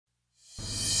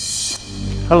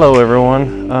Hello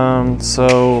everyone.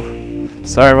 So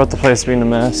sorry about the place being a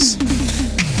mess.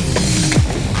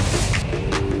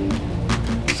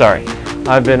 Sorry,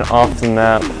 I've been off the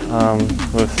map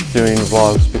with doing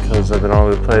vlogs because I've been all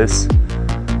over the place.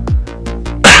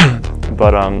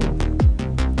 But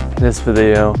this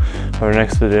video, or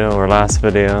next video, or last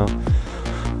video,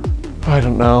 I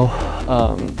don't know.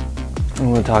 I'm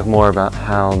going to talk more about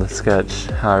how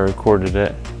I recorded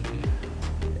it,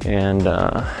 and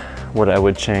what I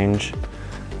would change.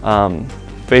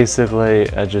 Basically,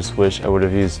 I just wish I would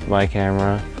have used my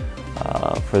camera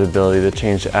for the ability to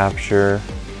change the aperture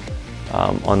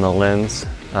on the lens,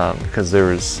 because there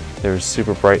was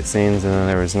super bright scenes and then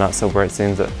there was not so bright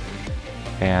scenes,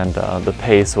 and the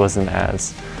pace wasn't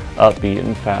as upbeat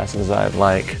and fast as I'd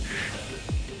like.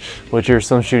 Which are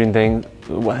some shooting things.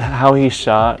 How he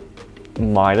shot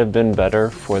might have been better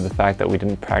for the fact that we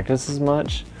didn't practice as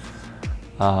much.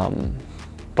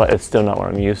 But it's still not what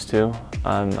I'm used to.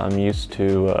 I'm used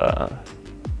to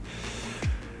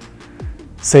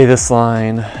say this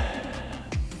line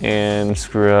and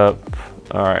screw up.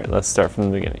 All right, let's start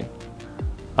from the beginning.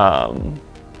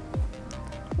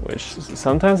 Which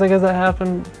sometimes I guess that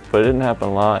happened, but it didn't happen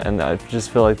a lot. And I just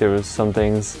feel like there was some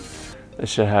things that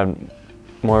should have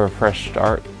more of a fresh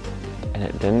start, and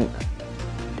it didn't.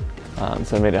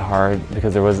 So it made it hard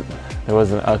because there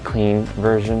wasn't a clean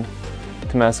version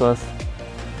to mess with.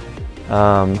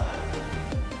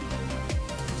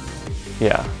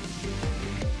 Yeah.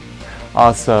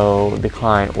 Also, the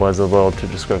client was a little too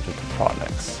descriptive to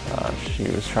products. She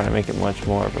was trying to make it much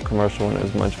more of a commercial, and it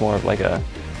was much more of like a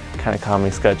kind of comedy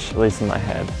sketch, at least in my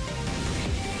head.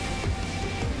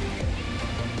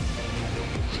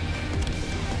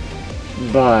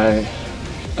 Bye.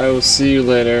 I will see you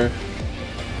later.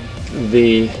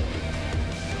 The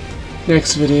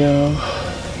next video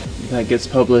that gets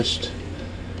published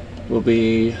will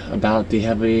be about the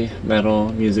heavy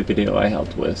metal music video I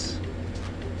helped with.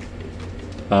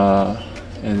 And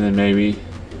then maybe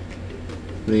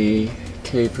the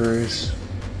capers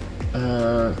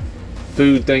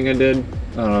food thing I did.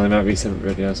 I don't know, there might be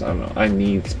separate videos, I don't know. I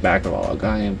need backlog.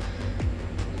 I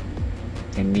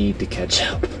need to catch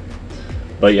up.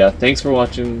 But yeah, thanks for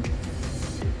watching.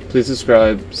 Please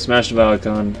subscribe, smash the bell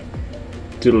icon.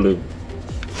 Toodaloo.